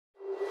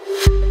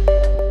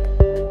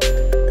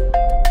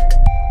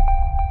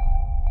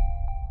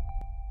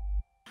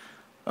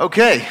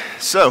Okay,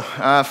 so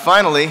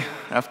finally,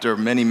 after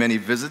many, many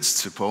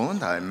visits to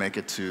Poland, I make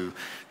it to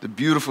the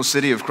beautiful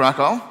city of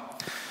Krakow.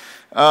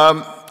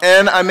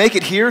 And I make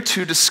it here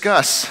to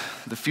discuss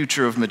the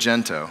future of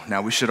Magento.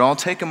 Now, we should all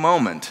take a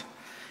moment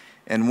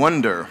and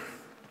wonder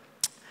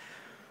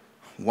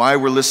why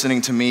we're listening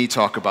to me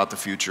talk about the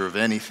future of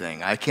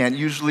anything. I can't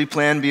usually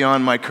plan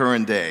beyond my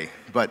current day,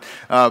 but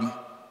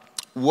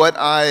what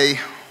I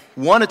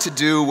wanted to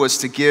do was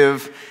to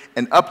give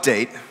an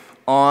update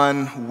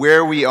on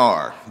where we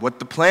are, what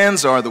the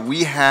plans are that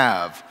we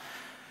have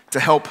to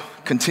help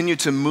continue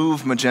to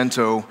move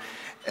Magento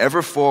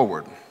ever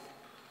forward.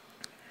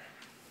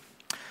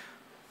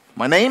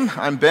 My name,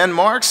 I'm Ben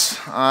Marks.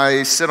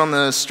 I sit on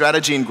the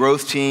strategy and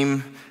growth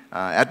team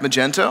at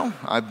Magento.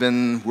 I've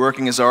been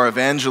working as our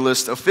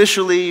evangelist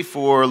officially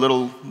for a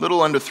little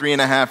under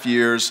 3.5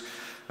 years,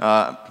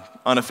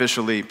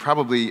 unofficially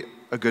probably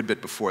a good bit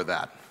before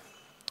that.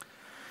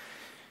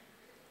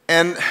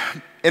 And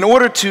in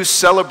order to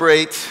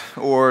celebrate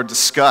or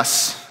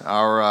discuss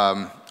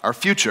our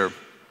future,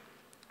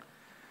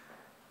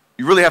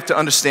 you really have to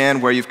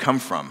understand where you've come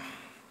from.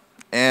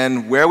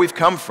 And where we've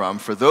come from,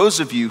 for those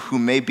of you who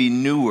may be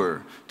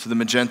newer to the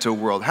Magento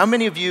world, how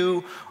many of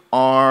you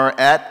are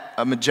at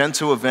a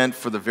Magento event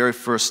for the very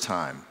first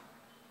time?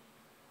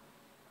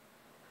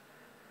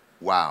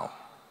 Wow.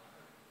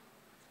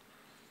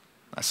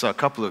 I saw a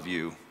couple of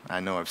you. I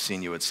know I've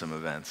seen you at some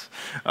events.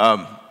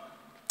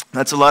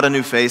 That's a lot of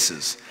new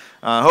faces.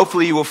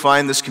 Hopefully you will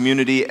find this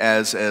community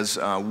as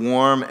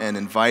warm and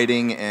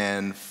inviting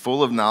and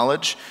full of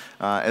knowledge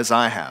as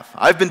I have.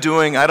 I've been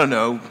doing, I don't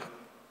know,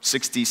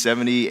 60,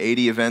 70,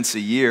 80 events a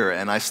year,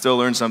 and I still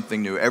learn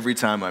something new every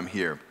time I'm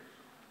here.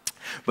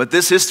 But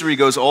this history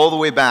goes all the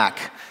way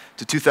back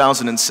to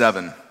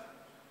 2007,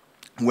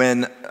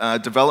 when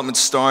development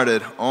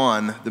started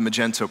on the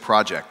Magento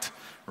project,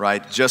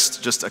 right?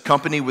 Just a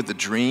company with a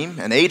dream,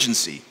 an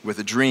agency with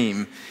a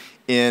dream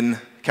in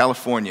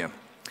California.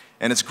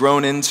 And it's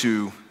grown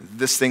into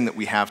this thing that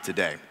we have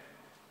today.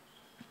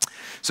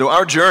 So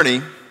our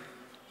journey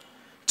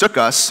took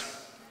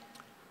us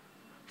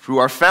through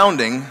our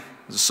founding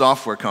as a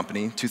software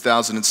company,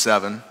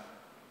 2007,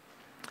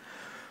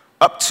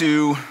 up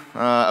to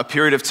a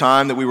period of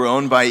time that we were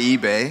owned by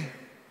eBay,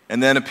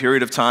 and then a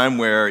period of time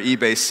where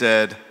eBay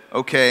said,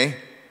 okay,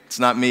 it's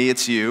not me,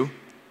 it's you.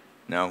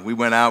 No, we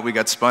went out, we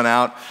got spun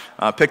out,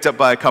 picked up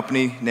by a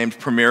company named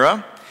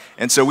Primera,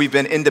 and so we've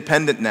been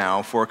independent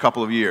now for a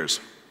couple of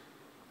years.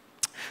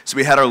 So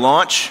we had our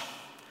launch,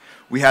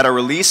 we had our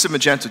release of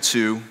Magento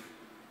 2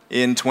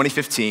 in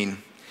 2015,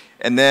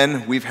 and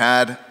then we've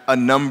had a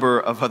number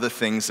of other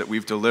things that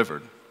we've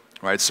delivered,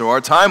 right? So our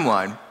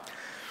timeline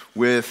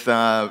with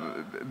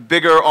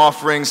bigger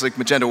offerings like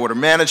Magento Order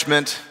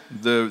Management,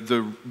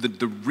 the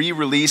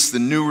re-release, the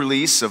new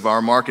release of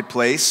our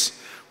marketplace,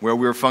 where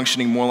we were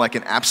functioning more like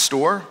an app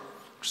store,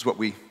 which is what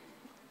we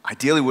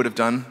ideally would have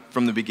done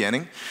from the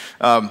beginning.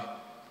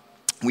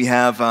 We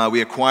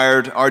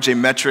acquired RJ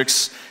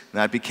Metrics.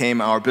 That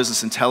became our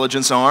business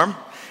intelligence arm.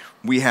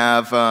 We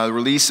have the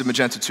release of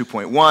Magento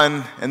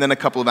 2.1, and then a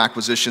couple of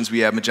acquisitions.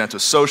 We have Magento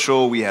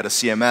Social. We had a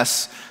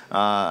CMS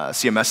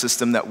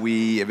system that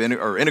we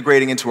are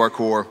integrating into our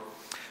core,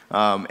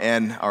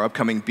 and our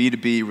upcoming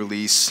B2B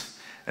release,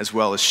 as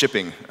well as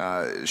shipping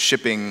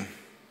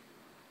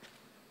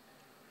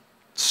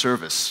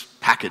service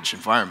package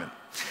environment.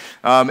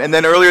 And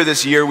then earlier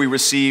this year, we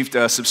received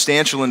a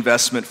substantial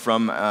investment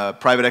from a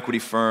private equity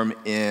firm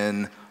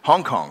in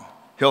Hong Kong,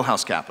 Hill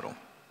House Capital.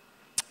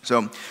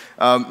 So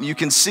you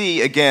can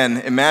see, again,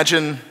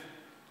 imagine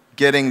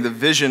getting the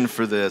vision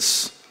for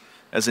this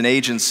as an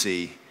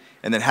agency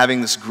and then having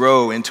this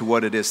grow into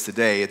what it is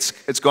today.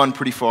 It's gone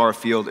pretty far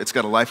afield. It's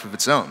got a life of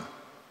its own.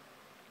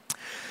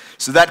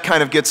 So that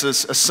kind of gets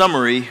us a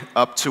summary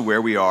up to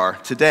where we are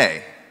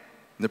today,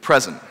 in the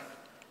present.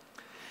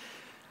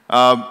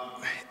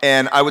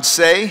 And I would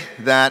say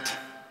that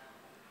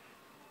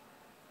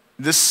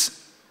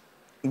this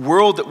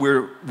world that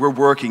we're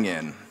working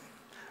in,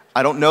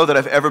 I don't know that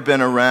I've ever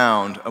been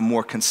around a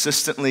more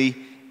consistently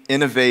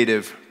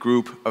innovative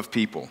group of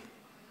people.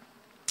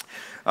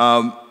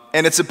 And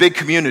it's a big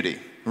community,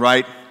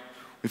 right?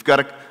 We've got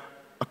a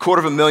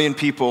 250,000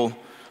 people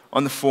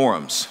on the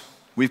forums.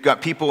 We've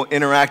got people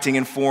interacting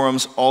in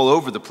forums all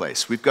over the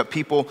place. We've got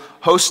people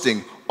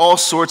hosting all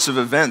sorts of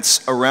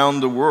events around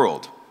the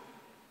world.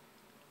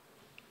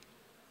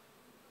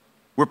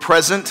 We're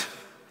present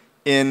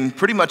in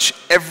pretty much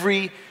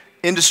every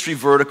industry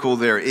vertical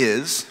there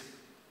is.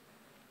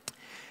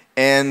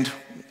 And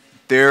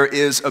there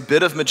is a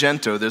bit of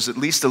Magento, there's at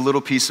least a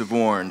little piece of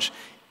orange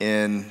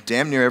in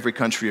damn near every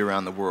country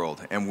around the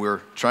world, and we're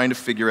trying to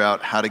figure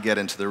out how to get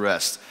into the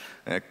rest.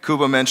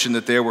 Kuba mentioned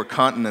that there were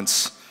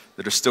continents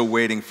that are still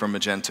waiting for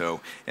Magento,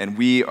 and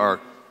we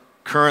are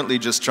currently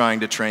just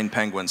trying to train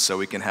penguins so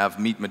we can have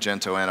Meet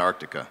Magento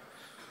Antarctica.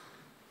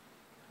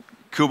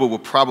 Kuba will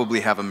probably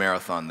have a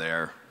marathon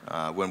there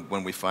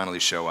when we finally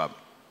show up.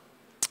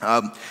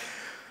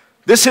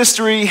 This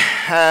history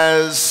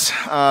has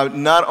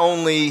not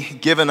only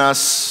given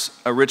us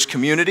a rich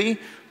community,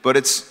 but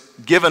it's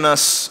given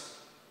us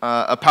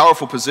a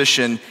powerful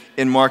position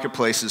in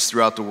marketplaces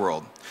throughout the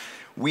world.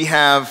 We've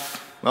got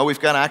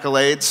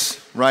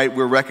accolades, right?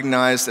 We're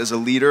recognized as a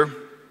leader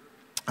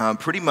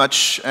pretty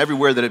much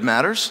everywhere that it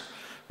matters,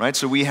 right?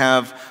 So we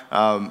have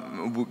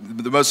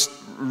the most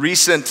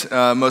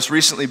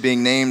recently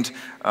being named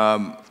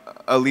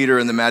a leader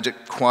in the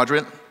Magic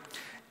Quadrant.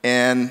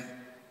 And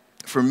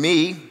for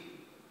me,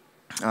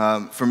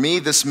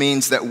 this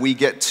means that we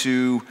get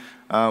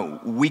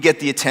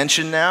the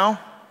attention now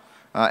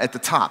at the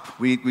top.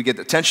 We get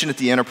attention at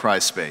the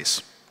enterprise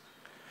space.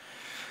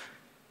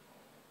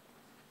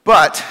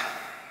 But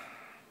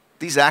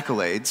these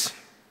accolades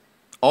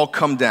all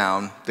come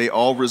down, they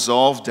all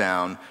resolve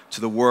down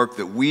to the work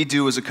that we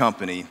do as a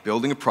company,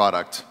 building a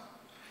product,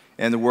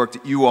 and the work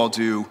that you all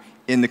do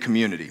in the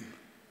community.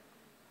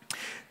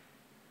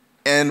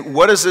 And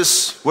what does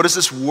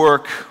this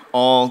work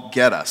all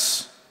get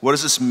us? What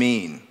does this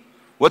mean?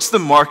 What's the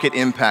market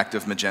impact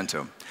of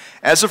Magento?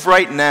 As of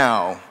right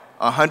now,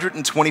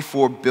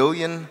 $124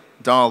 billion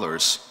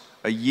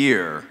a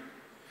year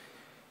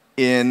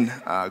in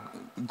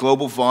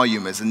global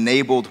volume is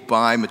enabled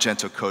by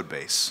Magento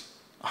Codebase.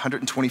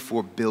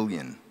 124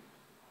 billion.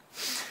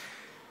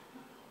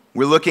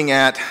 We're looking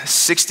at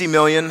 60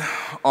 million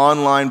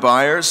online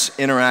buyers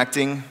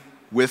interacting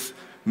with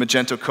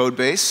Magento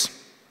Codebase.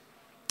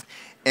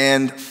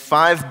 And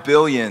 5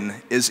 billion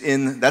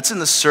that's in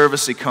the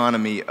service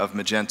economy of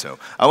Magento.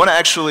 I want to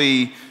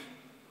actually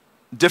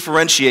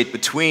differentiate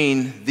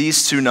between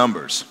these two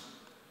numbers.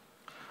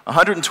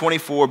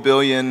 124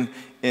 billion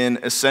in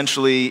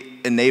essentially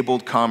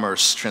enabled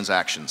commerce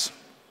transactions.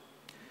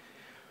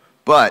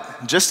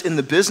 But just in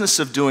the business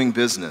of doing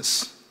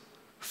business,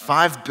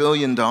 $5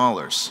 billion,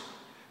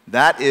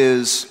 that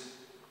is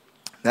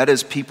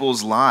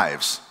people's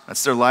lives.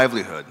 That's their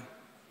livelihood.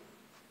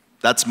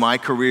 That's my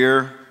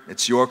career.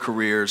 It's your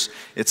careers,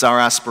 it's our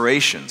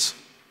aspirations.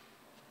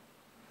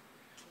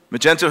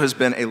 Magento has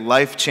been a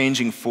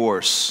life-changing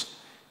force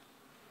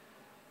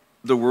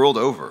the world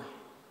over,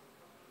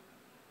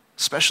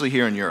 especially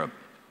here in Europe.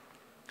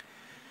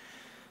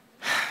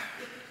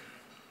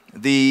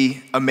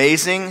 The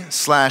amazing /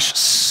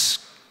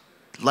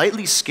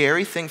 slightly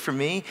scary thing for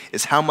me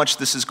is how much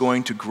this is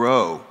going to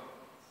grow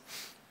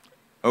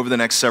over the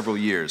next several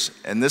years.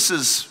 And these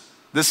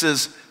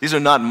are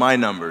not my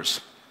numbers.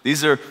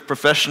 These are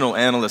professional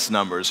analyst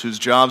numbers whose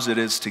jobs it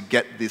is to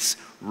get this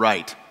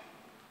right.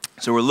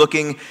 So we're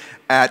looking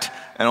at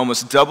an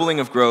almost doubling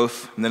of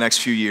growth in the next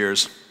few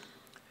years.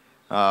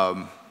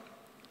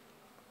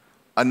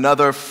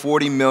 Another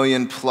 40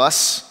 million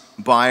plus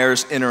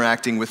buyers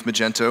interacting with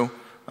Magento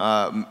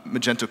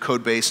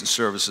Codebase and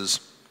services,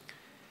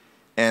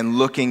 and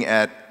looking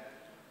at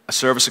a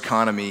service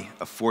economy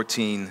of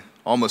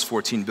almost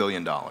 $14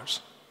 billion.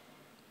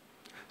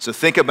 So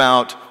think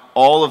about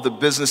all of the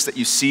business that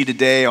you see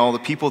today, all the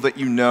people that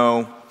you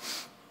know,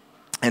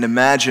 and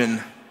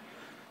imagine,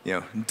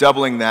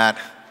 doubling that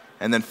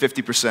and then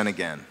 50%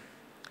 again.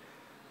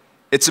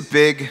 It's a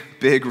big,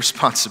 big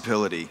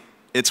responsibility.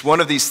 It's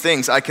one of these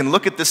things, I can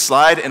look at this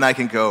slide and I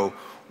can go,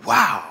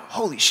 wow,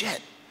 holy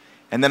shit.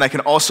 And then I can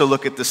also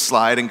look at this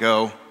slide and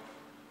go,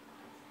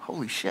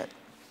 holy shit.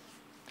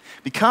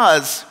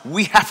 Because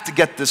we have to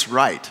get this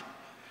right.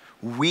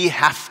 We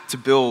have to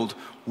build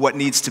what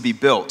needs to be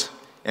built.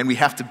 And we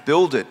have to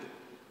build it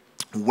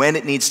when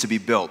it needs to be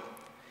built.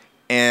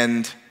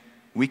 And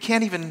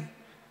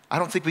I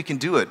don't think we can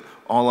do it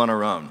all on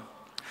our own.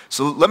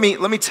 So let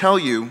me tell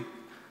you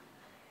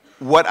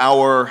what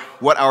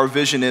our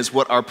vision is,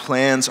 what our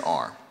plans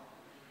are,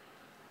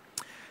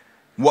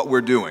 what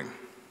we're doing.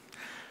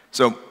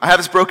 So I have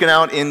this broken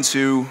out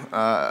into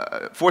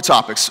 4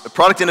 topics: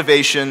 product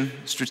innovation,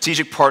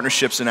 strategic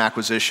partnerships and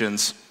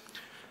acquisitions,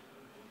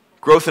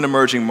 growth in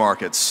emerging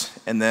markets,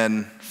 and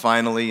then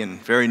finally,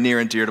 and very near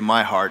and dear to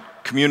my heart,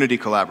 community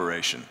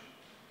collaboration.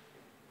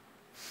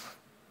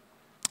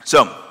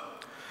 So,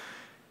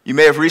 you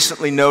may have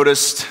recently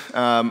noticed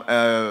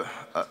a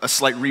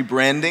slight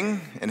rebranding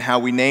in how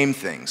we name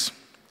things.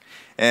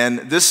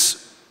 And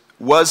this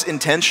was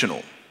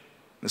intentional.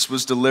 This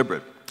was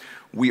deliberate.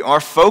 We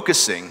are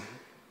focusing,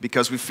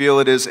 because we feel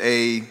it is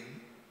a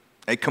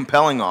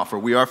compelling offer,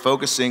 we are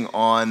focusing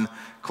on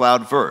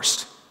cloud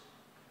first.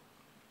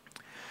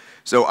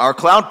 So our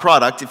cloud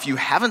product, if you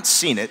haven't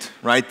seen it,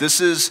 right,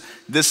 this is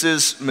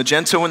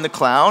Magento in the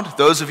cloud.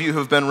 Those of you who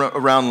have been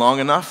around long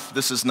enough,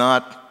 this is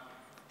not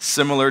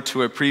similar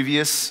to a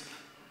previous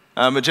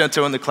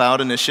Magento in the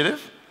cloud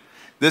initiative.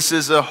 This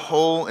is a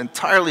whole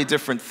entirely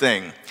different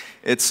thing.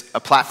 It's a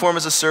platform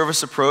as a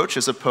service approach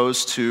as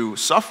opposed to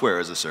software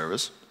as a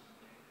service,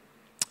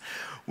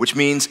 which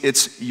means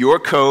it's your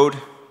code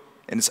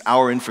and it's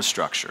our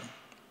infrastructure.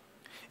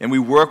 And we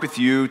work with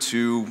you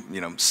to,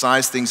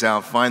 size things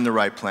out, find the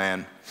right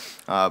plan.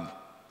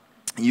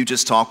 You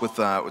just talk with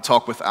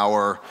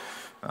our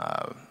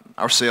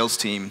sales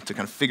team to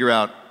kind of figure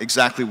out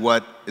exactly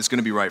what is going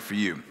to be right for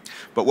you.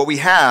 But what we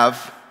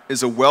have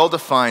is a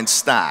well-defined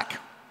stack,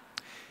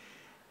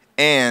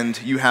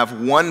 and you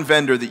have one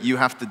vendor that you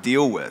have to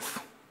deal with,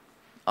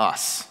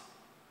 us.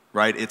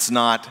 right? It's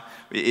not,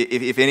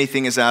 if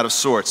anything is out of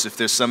sorts, if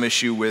there's some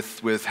issue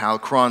with how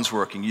cron's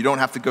working, you don't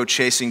have to go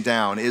chasing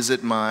down, is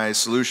it my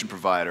solution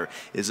provider?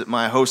 Is it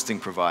my hosting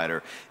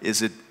provider?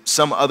 Is it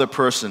some other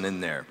person in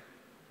there?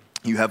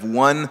 You have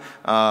one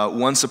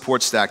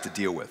support stack to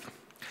deal with.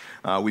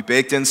 We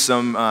baked in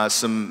some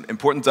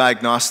important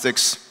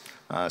diagnostics,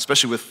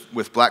 especially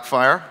with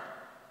Blackfire,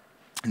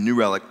 New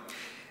Relic.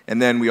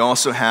 And then we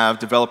also have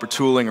developer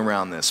tooling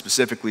around this,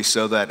 specifically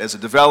so that as a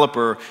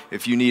developer,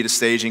 if you need a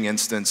staging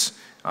instance,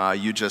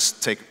 you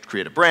just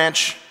create a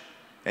branch,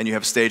 and you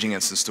have a staging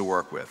instance to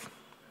work with.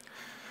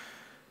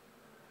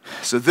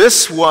 So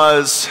this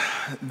was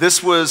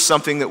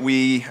something that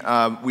we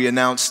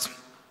announced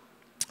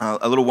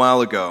a little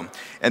while ago.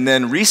 And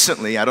then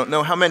recently, I don't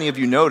know how many of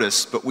you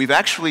noticed, but we've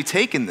actually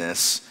taken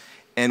this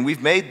and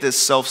we've made this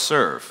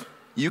self-serve.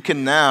 You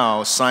can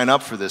now sign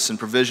up for this and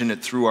provision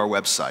it through our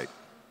website.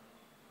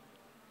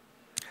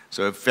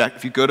 So in fact,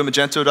 if you go to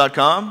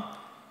magento.com,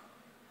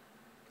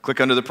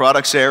 click under the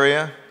products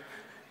area,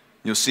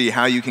 you'll see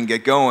how you can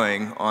get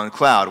going on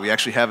cloud. We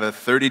actually have a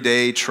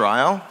 30-day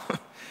trial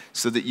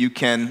so that you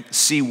can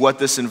see what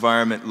this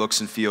environment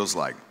looks and feels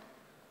like.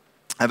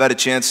 I've had a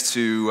chance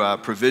to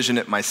provision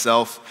it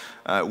myself.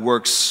 It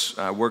works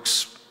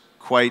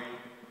quite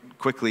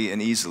quickly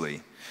and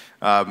easily.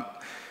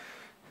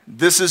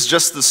 This is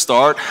just the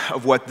start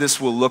of what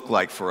this will look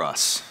like for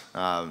us.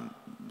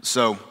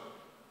 So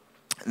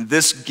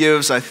this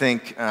gives, I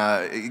think,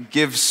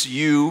 gives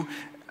you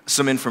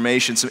some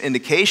information, some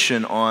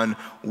indication on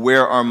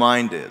where our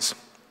mind is.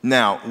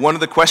 Now, one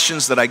of the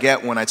questions that I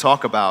get when I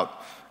talk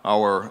about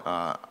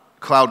our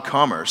cloud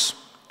commerce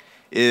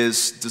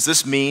is, does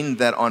this mean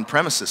that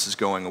on-premises is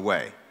going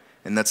away?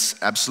 And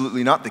that's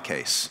absolutely not the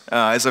case.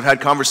 As I've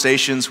had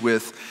conversations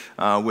with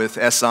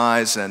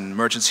SIs and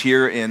merchants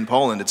here in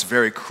Poland, it's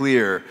very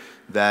clear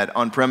that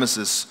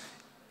on-premises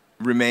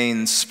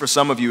remains, for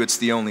some of you, it's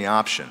the only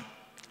option.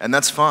 And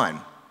that's fine.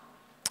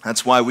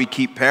 That's why we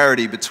keep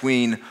parity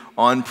between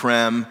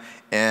on-prem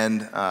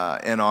and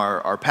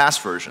our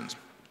past versions.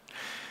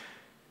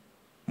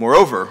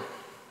 Moreover,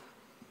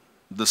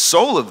 the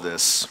soul of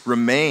this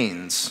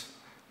remains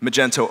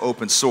Magento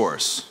Open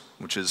Source,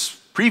 which is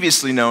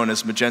previously known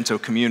as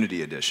Magento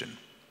Community Edition.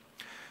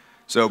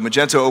 So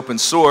Magento Open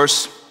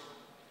Source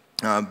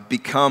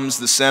remains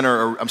the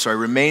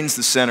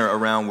center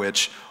around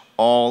which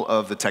all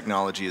of the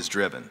technology is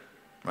driven,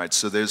 right?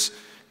 So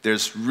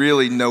there's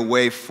really no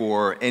way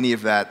for any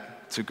of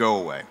that to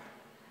go away.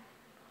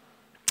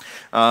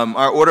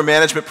 Our order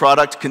management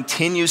product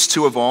continues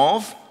to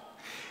evolve,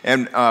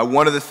 and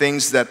one of the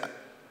things that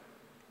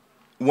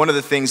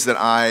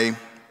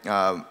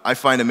I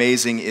find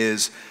amazing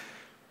is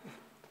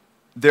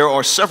there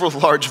are several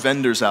large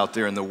vendors out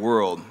there in the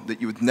world that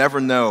you would never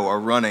know are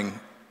running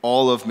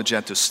all of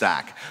Magento's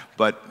stack,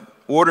 but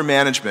order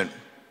management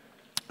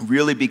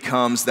really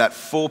becomes that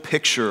full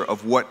picture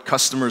of what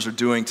customers are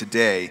doing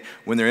today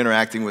when they're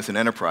interacting with an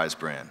enterprise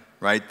brand,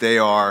 right? They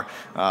are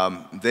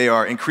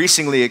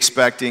increasingly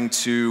expecting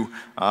to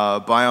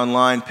buy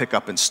online, pick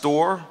up in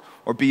store,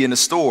 or be in a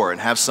store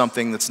and have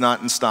something that's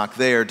not in stock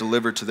there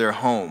delivered to their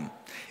home.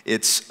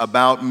 It's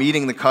about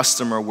meeting the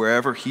customer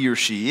wherever he or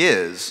she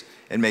is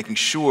and making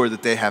sure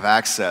that they have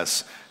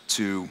access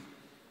to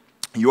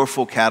your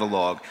full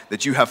catalog,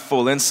 that you have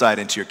full insight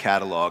into your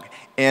catalog,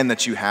 and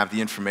that you have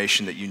the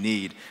information that you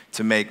need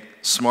to make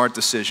smart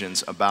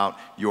decisions about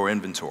your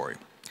inventory.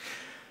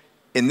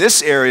 In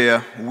this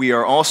area, we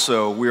are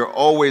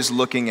always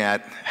looking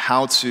at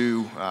how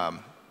to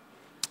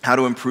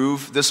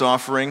improve this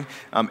offering,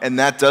 and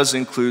that does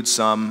include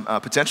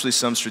potentially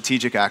some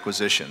strategic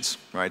acquisitions,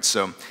 right?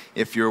 So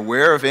if you're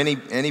aware of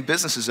any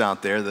businesses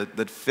out there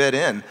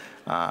that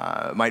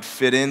might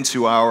fit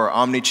into our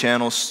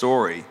omni-channel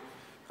story,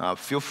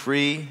 feel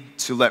free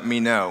to let me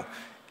know,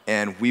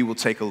 and we will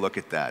take a look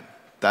at that.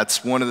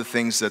 That's one of the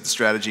things that the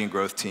strategy and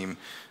growth team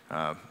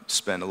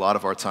spend a lot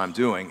of our time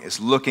doing, is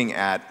looking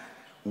at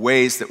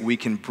ways that we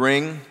can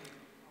bring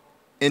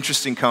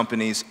interesting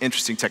companies,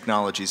 interesting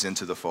technologies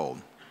into the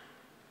fold.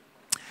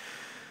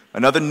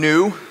 Another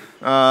new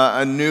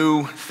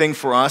thing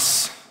for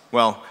us,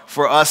 well,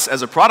 for us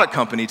as a product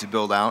company to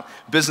build out,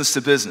 business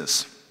to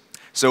business.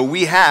 So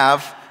we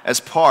have,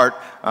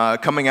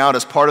 coming out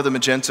as part of the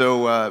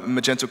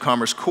Magento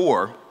Commerce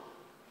Core,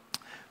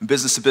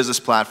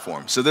 business-to-business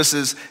platform. So this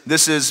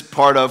is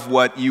part of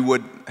what you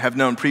would have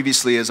known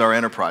previously as our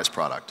enterprise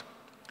product.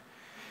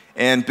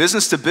 And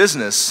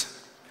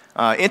business-to-business,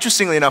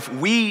 interestingly enough,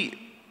 we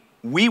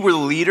were the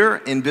leader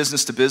in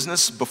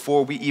business-to-business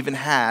before we even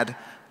had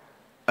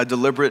a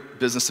deliberate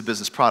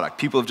business-to-business product.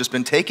 People have just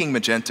been taking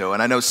Magento,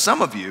 and I know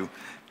some of you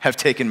have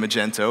taken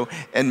Magento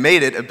and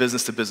made it a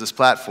business-to-business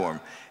platform,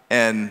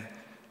 and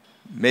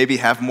maybe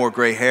have more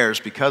gray hairs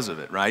because of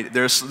it, right?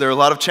 There are a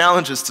lot of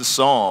challenges to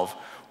solve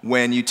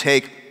when you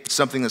take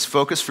something that's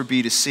focused for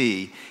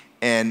B2C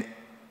and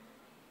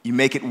you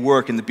make it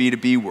work in the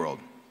B2B world.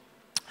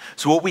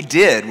 So what we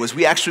did was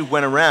we actually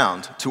went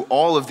around to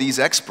all of these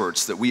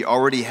experts that we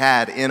already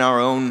had in our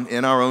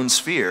own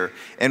sphere,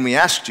 and we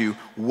asked you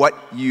what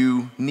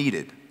you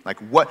needed. Like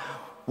what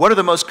are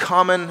the most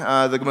common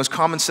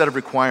set of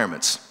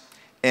requirements?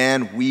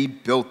 And we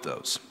built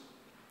those.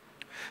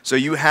 So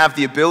you have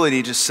the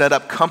ability to set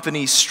up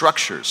company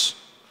structures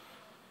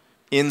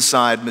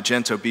inside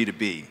Magento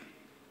B2B.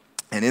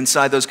 And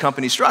inside those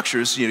company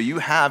structures,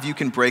 you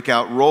can break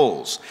out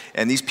roles.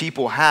 And these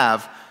people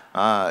have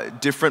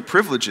different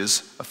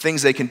privileges of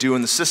things they can do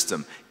in the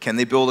system. Can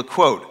they build a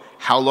quote?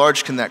 How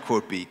large can that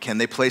quote be? Can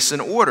they place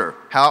an order?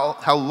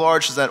 How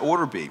large does that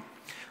order be?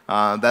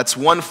 That's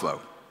one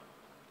flow.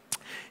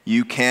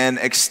 You can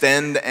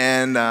extend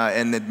and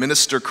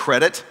administer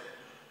credit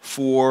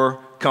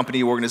for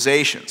company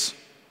organizations.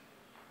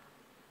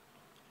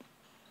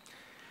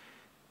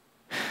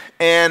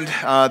 And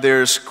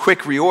there's quick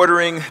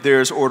reordering,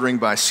 there's ordering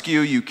by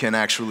SKU. You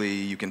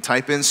can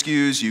type in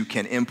SKUs, you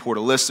can import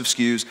a list of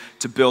SKUs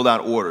to build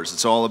out orders.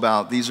 It's all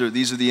about, these are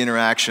the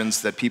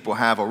interactions that people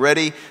have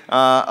already.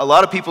 A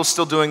lot of people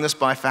still doing this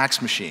by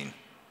fax machine,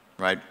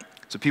 right?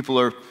 So people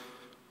are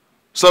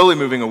slowly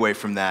moving away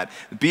from that.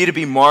 The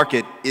B2B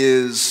market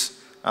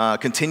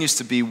continues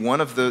to be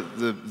one of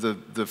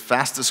the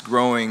fastest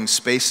growing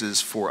spaces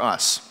for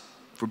us,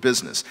 for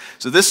business.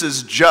 So this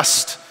is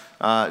just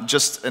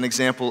an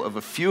example of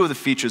a few of the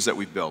features that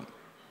we've built.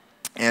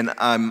 And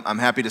I'm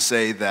happy to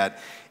say that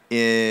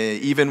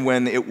even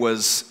when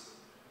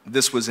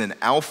this was in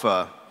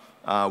alpha,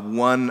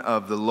 one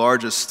of the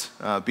largest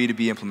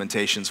B2B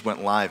implementations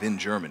went live in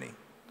Germany.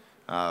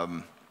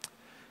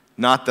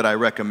 Not that I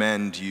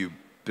recommend you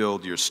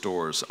build your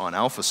stores on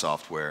alpha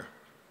software,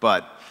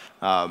 but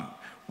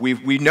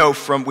we know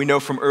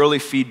from early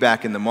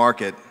feedback in the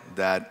market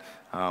that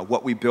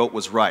what we built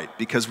was right,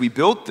 because we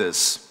built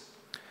this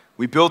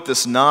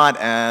not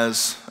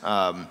as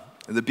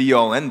the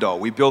be-all, end-all.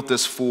 We built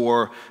this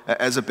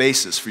as a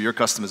basis for your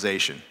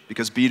customization,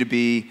 because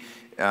B2B,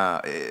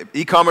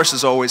 e-commerce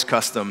is always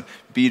custom,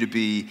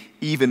 B2B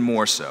even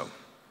more so.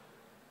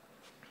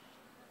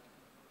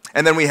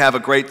 And then we have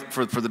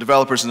for the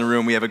developers in the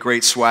room, we have a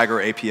great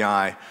Swagger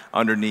API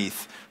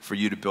underneath for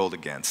you to build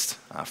against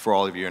for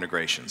all of your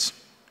integrations.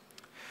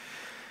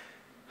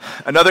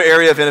 Another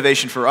area of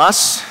innovation for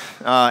us,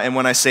 and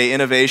when I say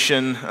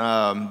innovation,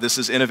 this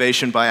is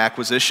innovation by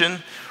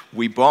acquisition.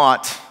 We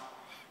bought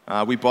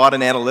an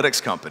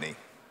analytics company,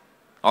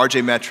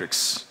 RJ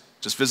Metrics.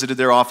 Just visited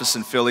their office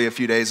in Philly a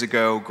few days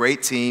ago.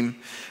 Great team,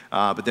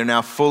 but they're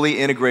now fully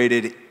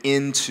integrated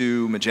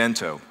into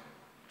Magento.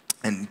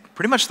 And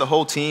pretty much the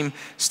whole team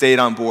stayed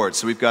on board.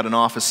 So we've got an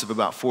office of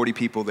about 40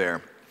 people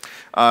there.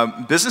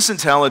 Business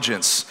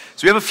intelligence.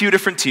 So we have a few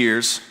different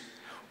tiers.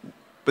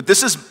 But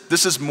this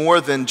is more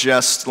than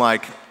just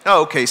like,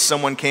 oh, okay,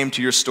 someone came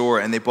to your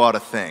store and they bought a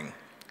thing.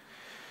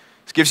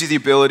 This gives you the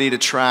ability to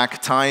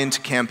track, tie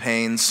into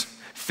campaigns,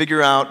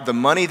 figure out the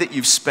money that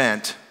you've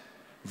spent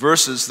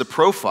versus the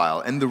profile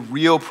and the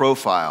real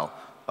profile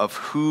of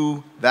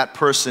who that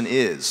person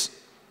is.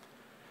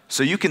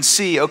 So you can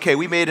see, okay,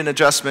 we made an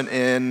adjustment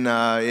in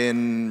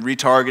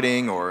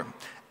retargeting or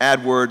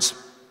AdWords,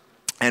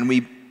 and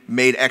we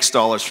made X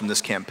dollars from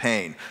this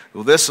campaign.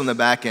 Well, this on the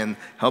back end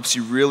helps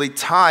you really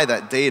tie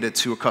that data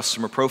to a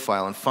customer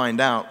profile and find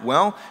out,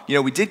 well,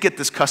 we did get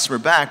this customer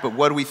back, but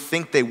what do we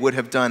think they would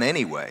have done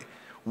anyway?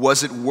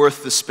 Was it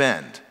worth the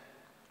spend?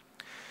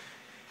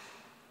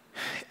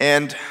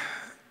 And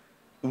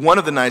one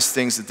of the nice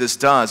things that this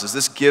does is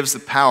this gives the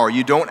power.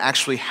 You don't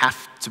actually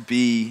have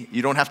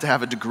to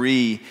have a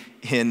degree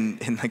in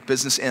like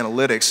business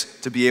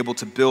analytics to be able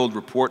to build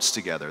reports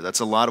together.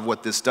 That's a lot of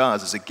what this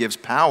does, is it gives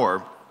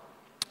power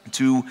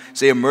to,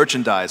 say, a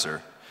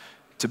merchandiser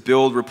to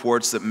build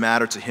reports that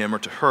matter to him or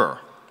to her.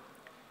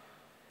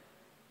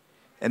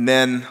 And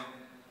then,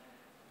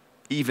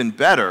 even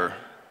better,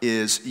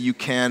 is you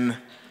can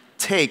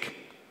take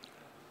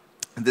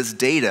this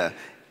data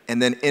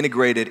and then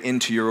integrate it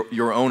into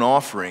your own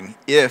offering.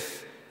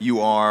 If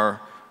you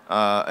are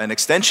an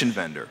extension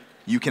vendor,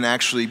 you can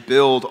actually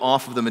build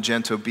off of the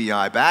Magento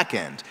BI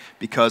backend,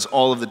 because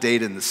all of the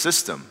data in the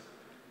system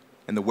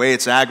and the way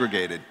it's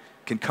aggregated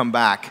can come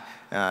back,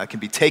 can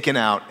be taken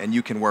out, and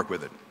you can work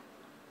with it.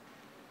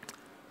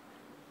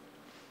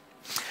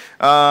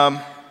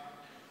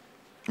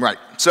 Right,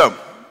 so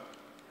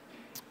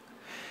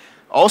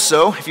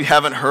also, if you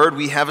haven't heard,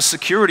 we have a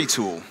security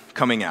tool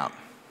coming out.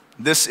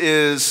 This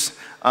is,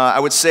 I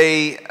would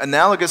say,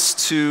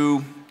 analogous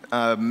to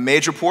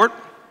Magento,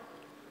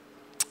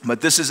 but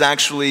this is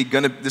actually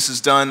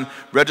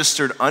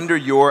registered under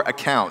your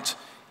account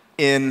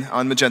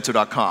on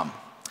Magento.com.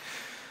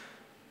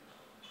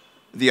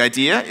 The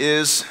idea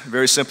is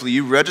very simply,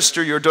 you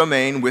register your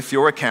domain with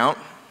your account,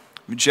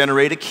 you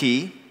generate a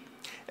key,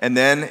 and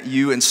then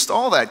you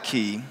install that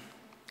key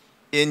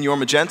in your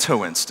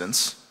Magento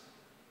instance,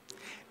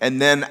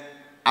 and then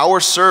our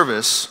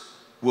service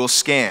will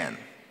scan,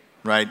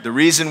 right? The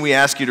reason we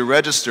ask you to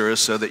register is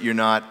so that we're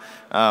not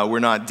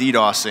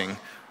DDoSing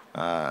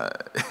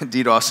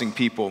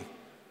people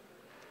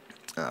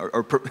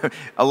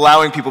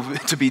allowing people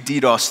to be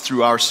DDoSed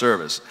through our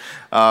service.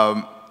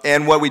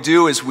 And what we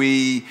do is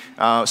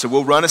so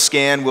we'll run a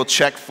scan, we'll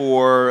check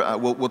for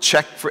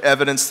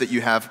evidence that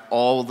you have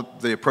all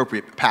the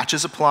appropriate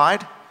patches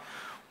applied.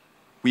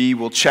 We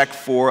will check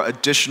for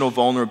additional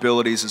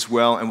vulnerabilities as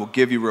well, and we'll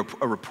give you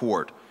a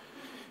report.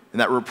 And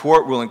that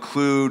report will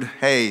include,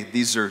 hey,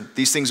 these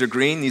things are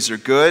green, these are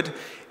good,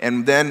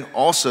 and then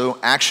also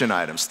action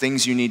items,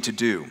 things you need to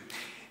do.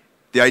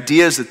 The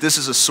idea is that this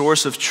is a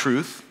source of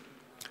truth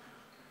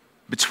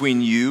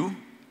between you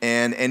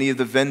and any of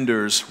the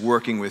vendors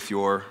working with the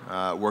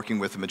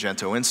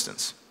Magento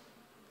instance.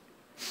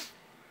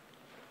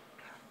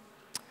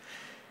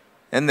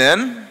 And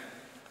then,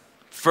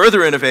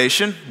 further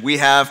innovation, we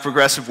have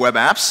progressive web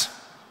apps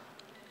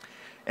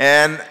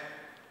and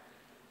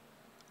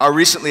our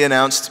recently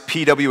announced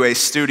PWA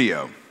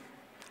Studio.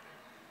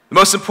 The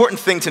most important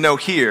thing to know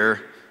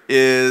here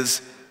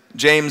is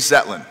James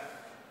Zetlin.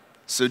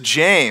 So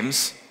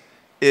James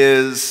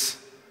is,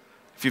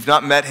 if you've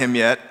not met him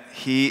yet,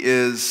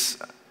 he's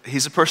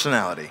a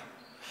personality.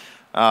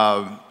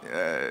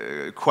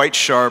 Quite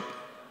sharp.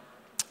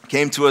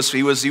 Came to us,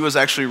 he was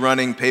actually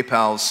running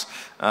PayPal's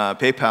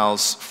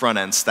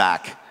front-end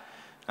stack.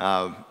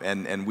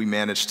 And we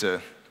managed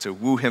to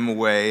woo him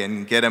away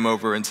and get him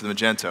over into the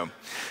Magento.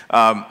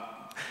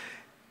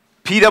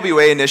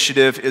 PWA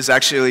initiative is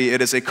actually,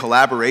 it is a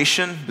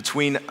collaboration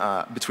between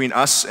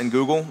us and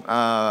Google.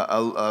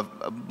 A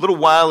little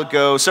while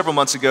ago, several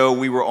months ago,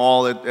 we were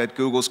all at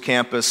Google's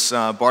campus.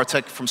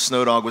 Bartek from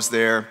Snowdog was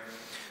there.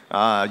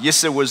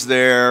 Yissa was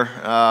there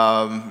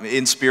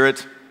in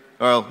spirit.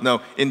 Well,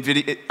 no,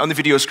 on the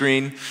video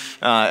screen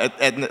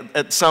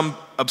at some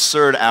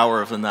absurd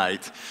hour of the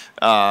night.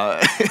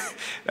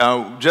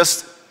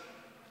 Just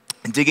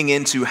digging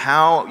into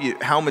how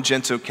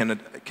Magento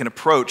can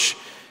approach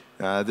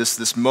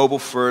this mobile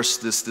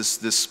first,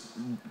 this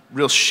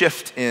real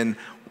shift in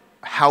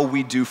how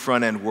we do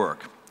front end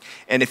work.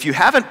 And if you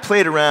haven't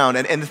played around,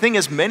 and the thing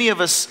is, many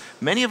of us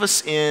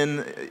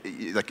in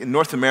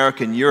North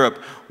America and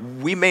Europe,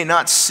 we may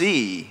not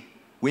see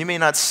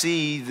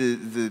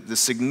the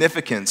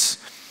significance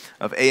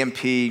of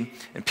AMP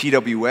and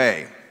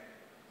PWA,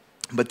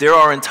 but there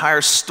are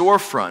entire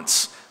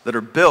storefronts that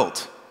are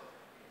built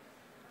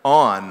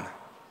on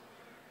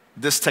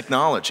this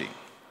technology.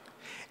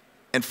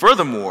 And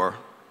furthermore,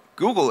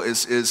 Google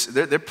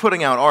they're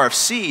putting out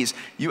RFCs.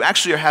 You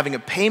actually are having a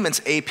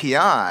payments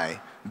API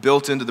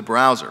built into the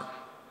browser,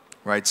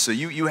 right? So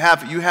you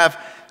have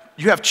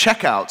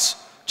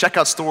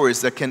checkout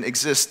stories that can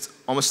exist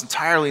almost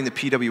entirely in the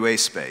PWA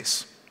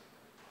space.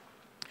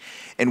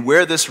 And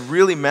where this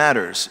really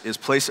matters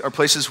are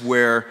places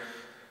where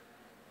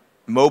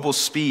mobile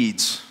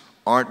speeds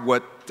aren't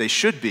what they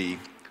should be,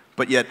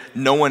 but yet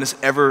no one has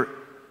ever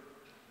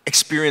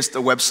experienced a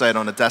website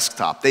on a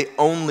desktop. They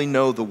only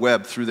know the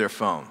web through their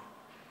phone.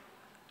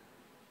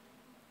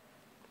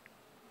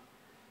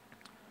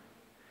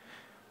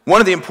 One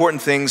of the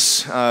important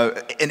things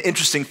and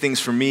interesting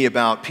things for me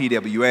about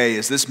PWA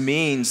is this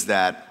means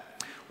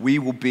that we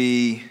will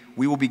be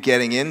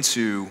getting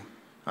into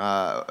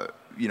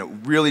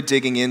really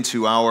digging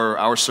into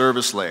our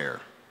service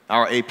layer,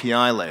 our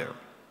API layer.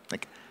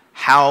 Like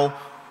how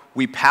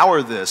we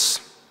power this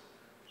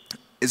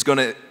is going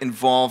to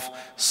involve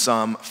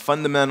some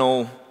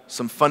fundamental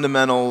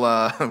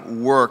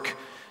work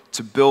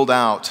to build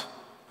out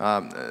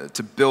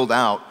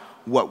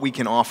what we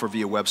can offer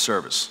via web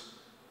service.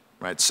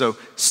 Right, so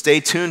stay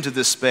tuned to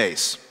this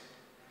space.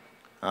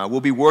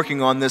 We'll be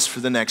working on this for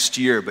the next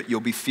year, but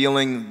you'll be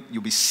seeing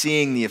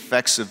the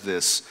effects of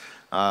this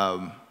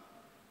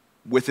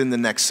within the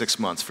next 6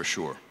 months for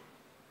sure.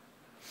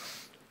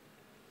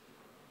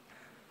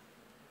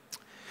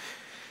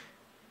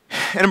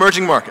 And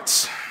emerging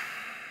markets.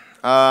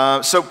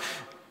 So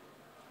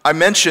I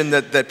mentioned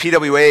that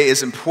PWA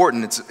is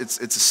important.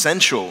 It's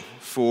essential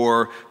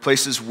for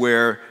places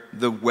where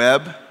the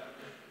web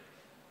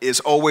is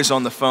always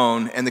on the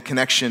phone and the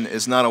connection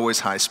is not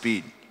always high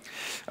speed.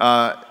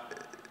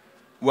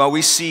 While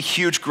we see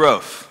huge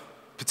growth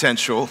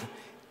potential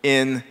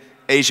in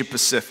Asia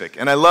Pacific,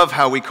 and I love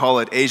how we call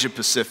it Asia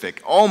Pacific,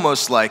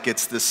 almost like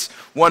it's this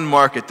one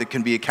market that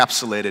can be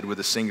encapsulated with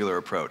a singular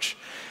approach.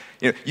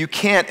 You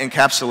can't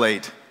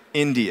encapsulate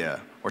India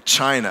or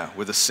China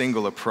with a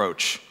single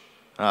approach.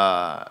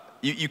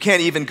 You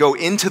can't even go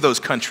into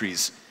those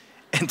countries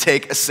and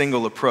take a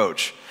single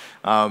approach.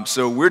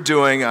 So we're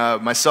doing,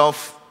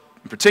 myself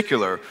in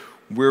particular,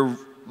 we're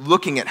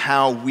looking at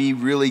how we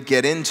really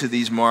get into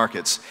these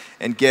markets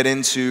and get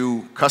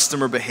into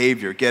customer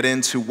behavior, get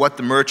into what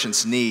the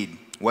merchants need,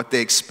 what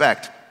they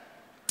expect,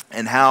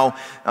 and how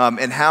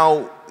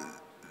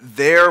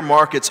their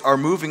markets are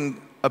moving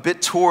a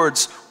bit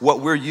towards what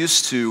we're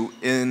used to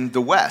in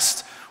the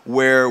West,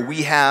 where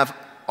we have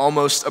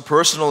almost a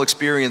personal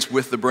experience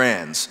with the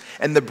brands,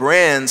 and the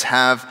brands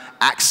have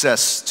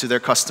access to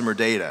their customer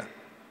data.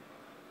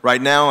 Right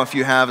now, if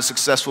you have a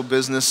successful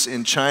business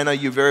in China,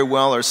 you very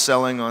well are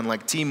selling on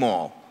like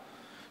Tmall.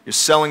 You're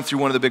selling through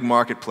one of the big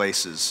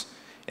marketplaces.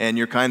 And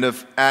you're kind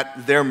of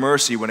at their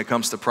mercy when it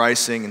comes to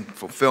pricing and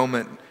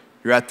fulfillment.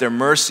 You're at their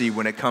mercy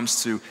when it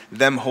comes to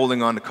them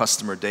holding on to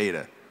customer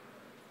data.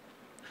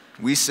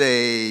 We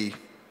say,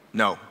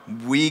 no,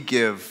 we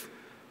give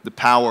the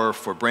power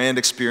for brand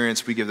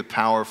experience. We give the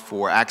power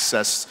for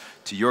access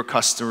to your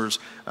customers,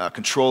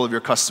 control of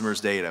your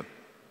customers' data.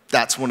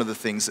 That's one of the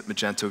things that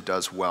Magento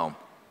does well.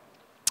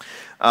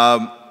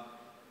 But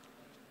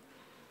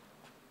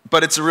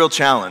it's a real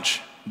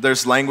challenge.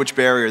 There's language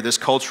barrier, there's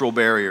cultural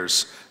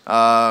barriers.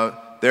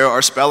 There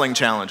are spelling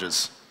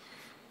challenges.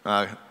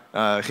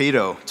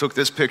 Hiro took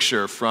this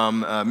picture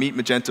from Meet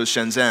Magento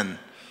Shenzhen.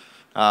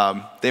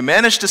 They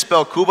managed to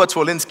spell Kuba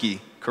Twolinski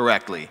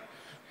correctly.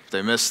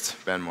 They missed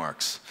Ben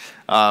Marks.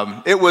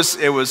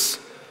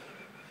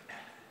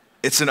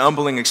 It's an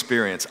humbling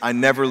experience. I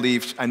never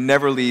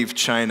leave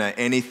China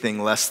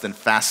anything less than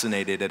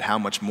fascinated at how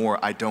much more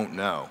I don't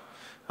know.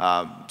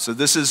 But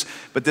this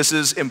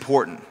is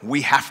important.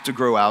 We have to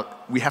grow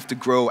out. We have to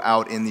grow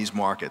out in these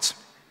markets.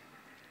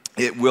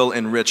 It will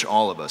enrich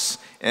all of us.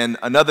 And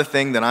another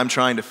thing that I'm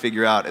trying to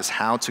figure out is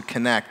how to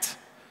connect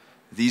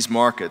these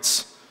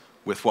markets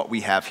with what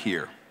we have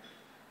here.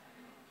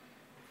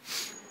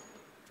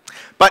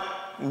 But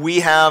we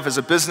have, as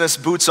a business,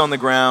 boots on the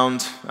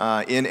ground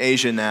in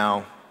Asia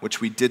now, which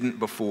we didn't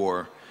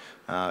before,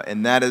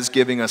 and that is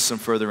giving us some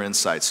further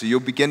insight. So you'll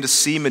begin to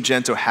see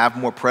Magento have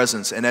more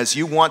presence, and as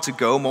you want to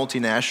go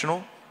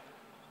multinational,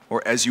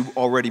 or as you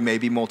already may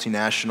be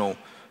multinational,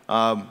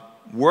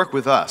 work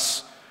with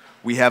us.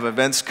 We have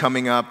events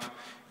coming up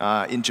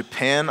in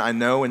Japan, I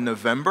know, in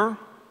November,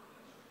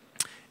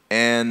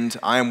 and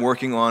I am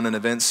working on an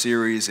event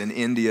series in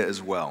India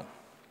as well.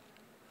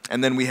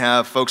 And then we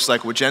have folks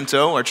like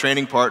Magento, our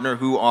training partner,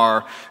 who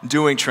are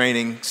doing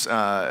trainings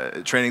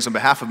on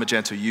behalf of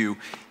Magento U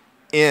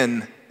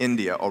in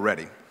India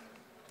already.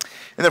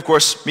 And of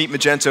course, Meet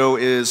Magento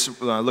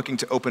is looking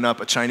to open up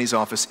a Chinese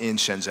office in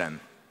Shenzhen.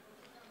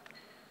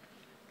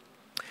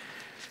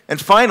 And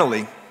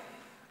finally,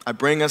 I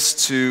bring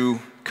us to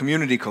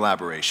community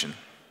collaboration.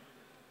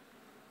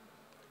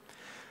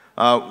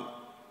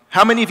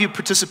 How many of you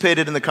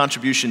participated in the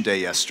contribution day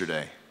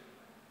yesterday?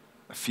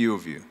 A few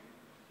of you.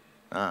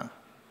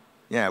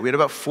 Yeah, we had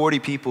about 40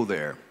 people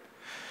there.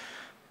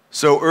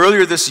 So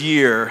earlier this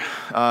year,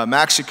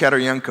 Max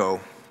Yekateryenko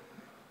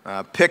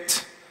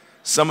picked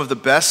some of the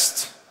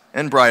best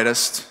and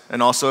brightest,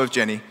 and also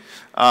Evgeny,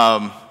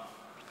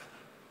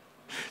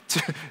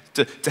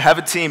 to have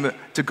a team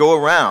to go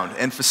around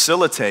and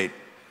facilitate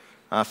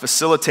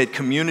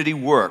community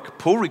work,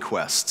 pull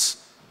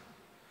requests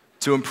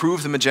to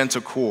improve the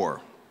Magento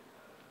core.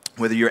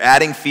 Whether you're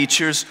adding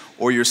features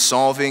or you're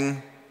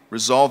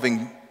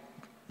resolving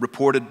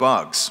reported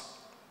bugs.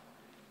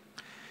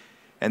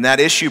 And that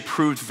issue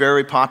proved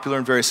very popular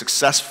and very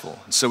successful.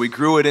 So we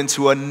grew it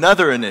into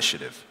another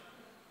initiative,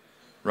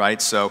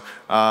 right? So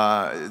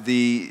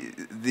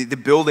the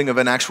building of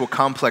an actual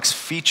complex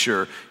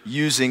feature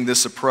using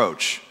this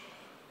approach,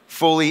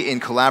 fully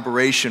in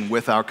collaboration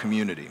with our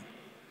community.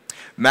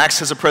 Max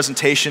has a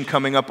presentation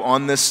coming up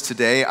on this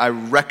today. I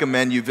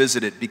recommend you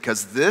visit it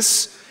because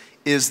this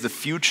is the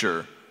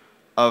future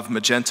of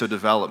Magento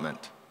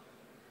development.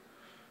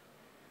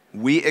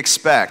 We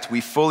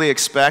fully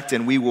expect,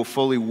 and we will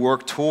fully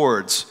work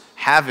towards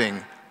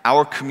having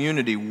our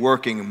community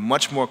working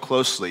much more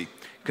closely,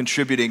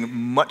 contributing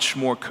much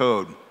more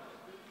code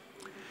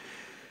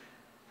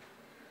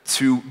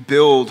to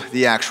build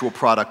the actual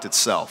product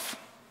itself.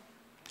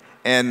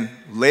 And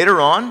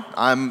later on,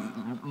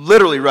 I'm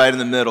literally right in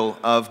the middle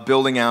of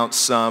building out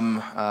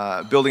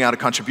a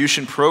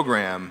contribution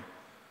program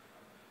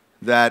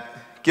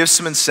that gives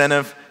some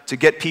incentive to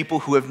get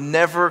people who have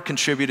never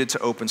contributed to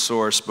open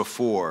source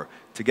before,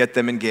 to get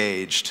them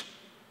engaged,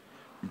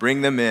 bring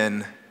them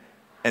in,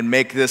 and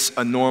make this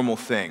a normal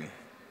thing.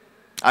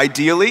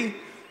 Ideally,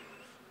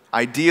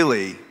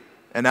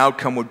 an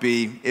outcome would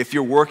be if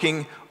you're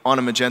working on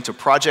a Magento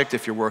project,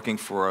 if you're working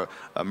for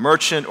a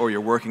merchant, or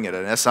you're working at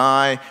an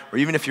SI, or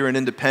even if you're an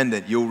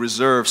independent, you'll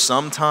reserve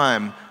some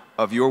time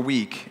of your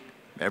week,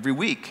 every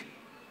week,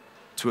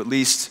 to at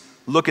least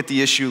look at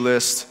the issue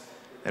list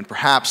and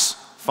perhaps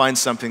find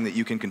something that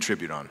you can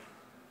contribute on.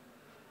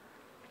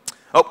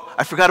 Oh,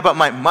 I forgot about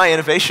my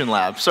innovation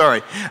lab.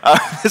 Sorry,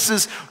 this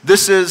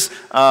is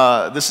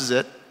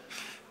it,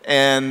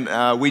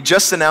 and we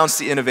just announced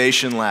the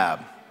innovation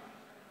lab.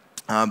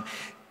 The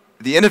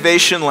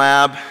innovation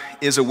lab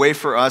is a way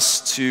for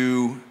us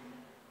to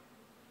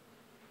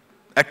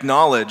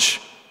acknowledge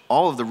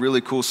all of the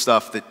really cool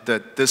stuff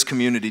that this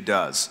community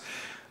does.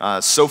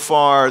 So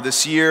far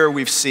this year,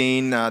 we've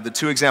seen the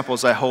two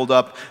examples I hold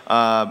up.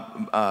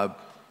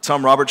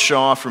 Tom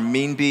Robertshaw from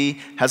Meanbee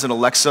has an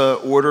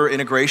Alexa order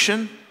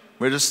integration.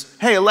 We're just,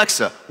 hey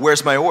Alexa,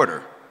 where's my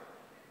order?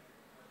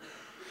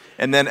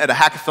 And then at a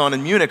hackathon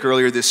in Munich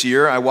earlier this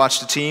year, I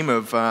watched a team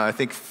of, I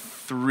think,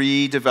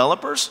 3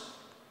 developers.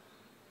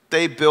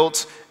 They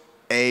built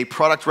a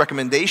product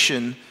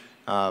recommendation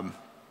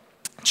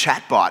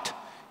chatbot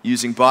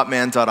using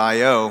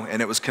botman.io,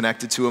 and it was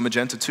connected to a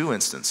Magento 2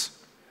 instance.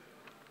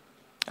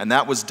 And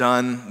that was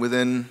done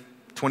within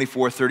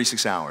 24,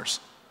 36 hours.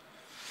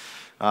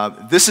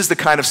 This is the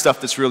kind of stuff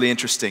that's really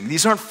interesting.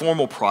 These aren't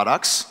formal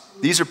products.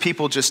 These are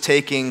people just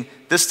taking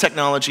this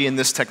technology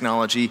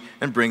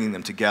and bringing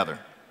them together.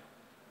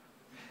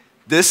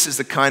 This is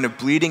the kind of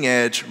bleeding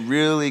edge,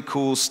 really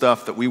cool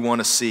stuff that we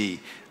want to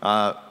see.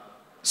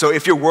 So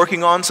if you're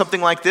working on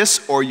something like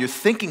this or you're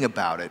thinking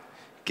about it,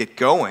 get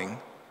going,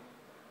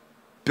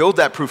 build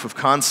that proof of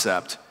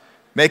concept,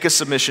 make a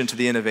submission to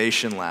the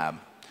Innovation Lab.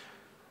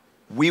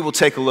 We will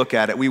take a look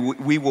at it. We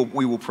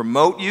will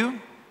promote you.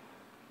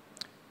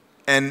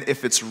 And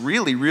if it's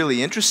really,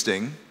 really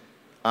interesting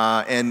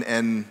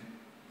and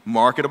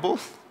marketable,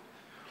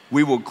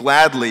 we will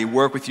gladly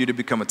work with you to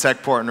become a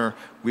tech partner.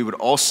 We would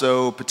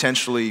also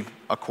potentially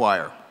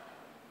acquire.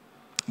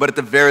 But at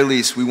the very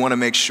least, we want to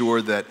make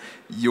sure that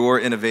your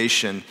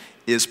innovation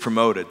is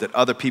promoted, that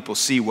other people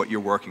see what you're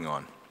working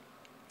on.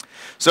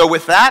 So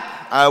with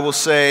that, I will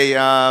say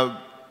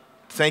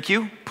thank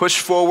you.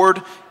 Push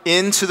forward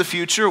into the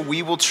future.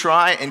 We will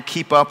try and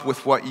keep up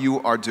with what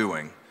you are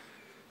doing.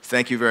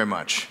 Thank you very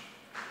much.